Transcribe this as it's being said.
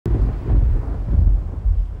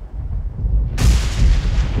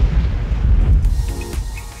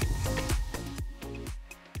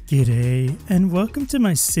G'day and welcome to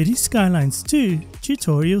my Cities Skylines 2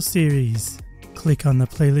 tutorial series. Click on the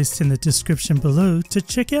playlist in the description below to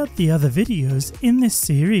check out the other videos in this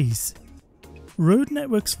series. Road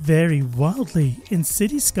networks vary wildly in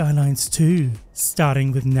Cities Skylines 2,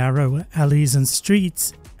 starting with narrower alleys and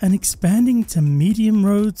streets and expanding to medium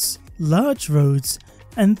roads, large roads,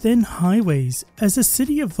 and then highways as the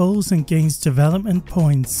city evolves and gains development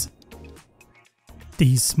points.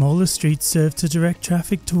 These smaller streets serve to direct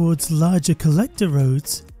traffic towards larger collector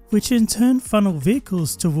roads, which in turn funnel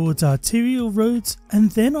vehicles towards arterial roads and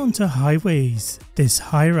then onto highways. This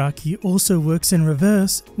hierarchy also works in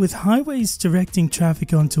reverse, with highways directing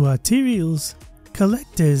traffic onto arterials,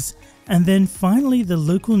 collectors, and then finally the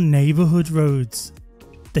local neighborhood roads.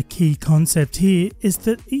 The key concept here is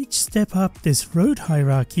that each step up this road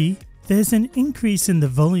hierarchy, there's an increase in the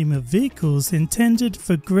volume of vehicles intended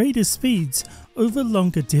for greater speeds over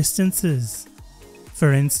longer distances.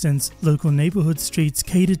 For instance, local neighborhood streets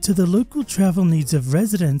cater to the local travel needs of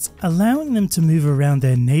residents, allowing them to move around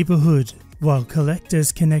their neighborhood, while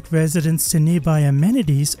collectors connect residents to nearby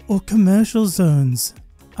amenities or commercial zones.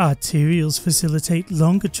 Arterials facilitate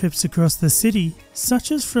longer trips across the city,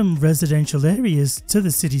 such as from residential areas to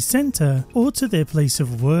the city centre or to their place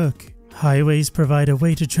of work. Highways provide a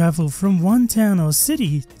way to travel from one town or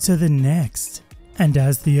city to the next. And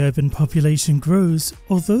as the urban population grows,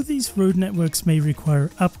 although these road networks may require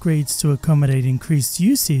upgrades to accommodate increased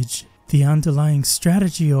usage, the underlying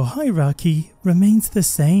strategy or hierarchy remains the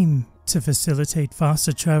same. To facilitate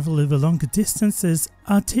faster travel over longer distances,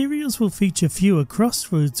 arterials will feature fewer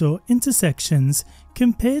crossroads or intersections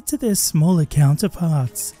compared to their smaller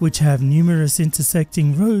counterparts, which have numerous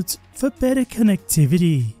intersecting roads for better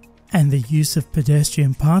connectivity. And the use of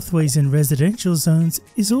pedestrian pathways in residential zones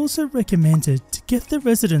is also recommended to get the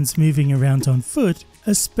residents moving around on foot,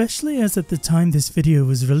 especially as at the time this video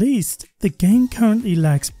was released, the game currently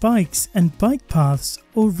lacks bikes and bike paths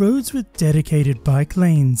or roads with dedicated bike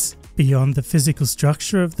lanes. Beyond the physical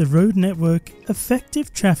structure of the road network,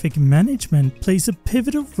 effective traffic management plays a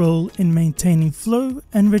pivotal role in maintaining flow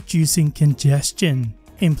and reducing congestion.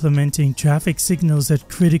 Implementing traffic signals at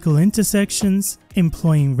critical intersections,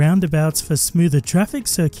 employing roundabouts for smoother traffic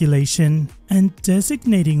circulation, and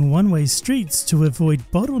designating one-way streets to avoid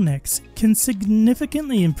bottlenecks can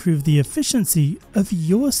significantly improve the efficiency of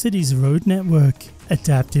your city's road network.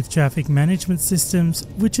 Adaptive traffic management systems,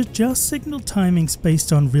 which adjust signal timings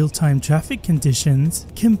based on real-time traffic conditions,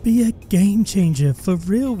 can be a game changer for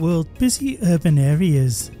real-world busy urban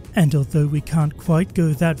areas. And although we can't quite go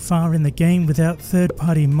that far in the game without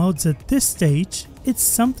third-party mods at this stage, it's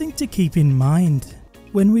something to keep in mind.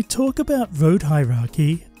 When we talk about road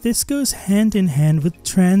hierarchy, this goes hand in hand with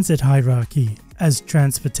transit hierarchy, as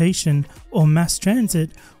transportation or mass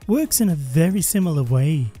transit works in a very similar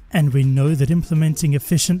way. And we know that implementing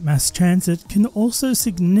efficient mass transit can also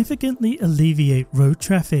significantly alleviate road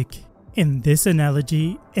traffic. In this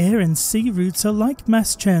analogy, air and sea routes are like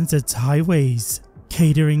mass transit's highways,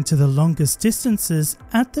 catering to the longest distances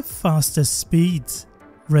at the fastest speeds.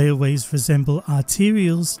 Railways resemble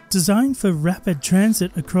arterials designed for rapid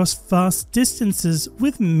transit across vast distances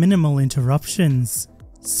with minimal interruptions.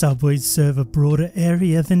 Subways serve a broader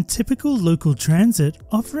area than typical local transit,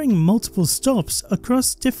 offering multiple stops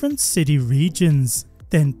across different city regions.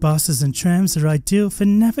 Then buses and trams are ideal for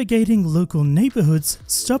navigating local neighborhoods,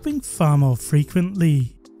 stopping far more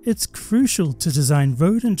frequently. It's crucial to design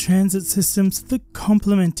road and transit systems that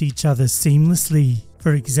complement each other seamlessly.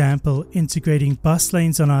 For example, integrating bus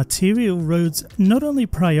lanes on arterial roads not only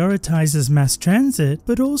prioritizes mass transit,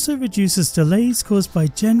 but also reduces delays caused by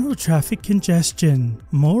general traffic congestion.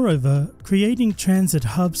 Moreover, creating transit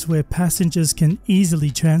hubs where passengers can easily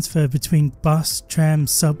transfer between bus, tram,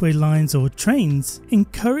 subway lines, or trains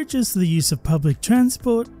encourages the use of public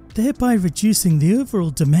transport, thereby reducing the overall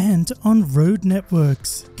demand on road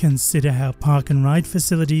networks. Consider how park and ride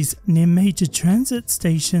facilities near major transit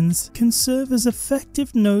stations can serve as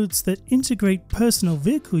effective nodes that integrate personal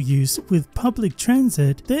vehicle use with public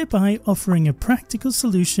transit, thereby offering a practical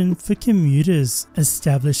solution for commuters.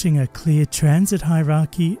 Establishing a clear transit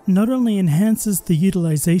hierarchy not only enhances the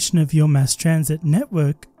utilization of your mass transit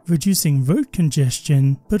network, reducing road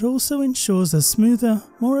congestion, but also ensures a smoother,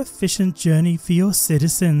 more efficient journey for your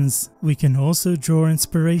citizens. We can also draw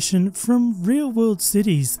inspiration from real-world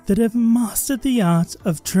cities that have mastered the art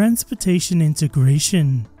of transportation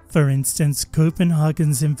integration. For instance,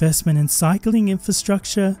 Copenhagen's investment in cycling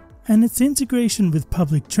infrastructure and its integration with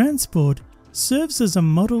public transport serves as a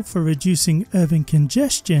model for reducing urban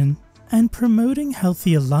congestion and promoting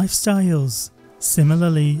healthier lifestyles.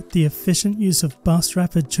 Similarly, the efficient use of bus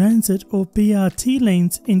rapid transit or BRT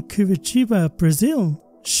lanes in Curitiba, Brazil,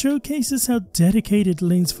 showcases how dedicated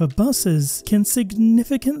lanes for buses can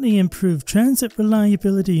significantly improve transit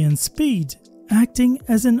reliability and speed, acting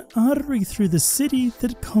as an artery through the city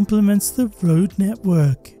that complements the road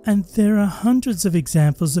network. And there are hundreds of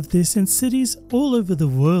examples of this in cities all over the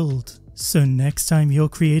world. So next time you're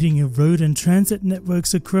creating your road and transit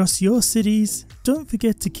networks across your cities, don't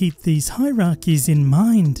forget to keep these hierarchies in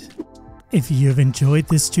mind. If you've enjoyed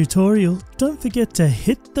this tutorial, don't forget to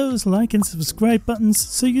hit those like and subscribe buttons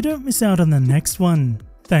so you don't miss out on the next one.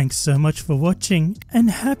 Thanks so much for watching and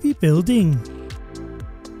happy building!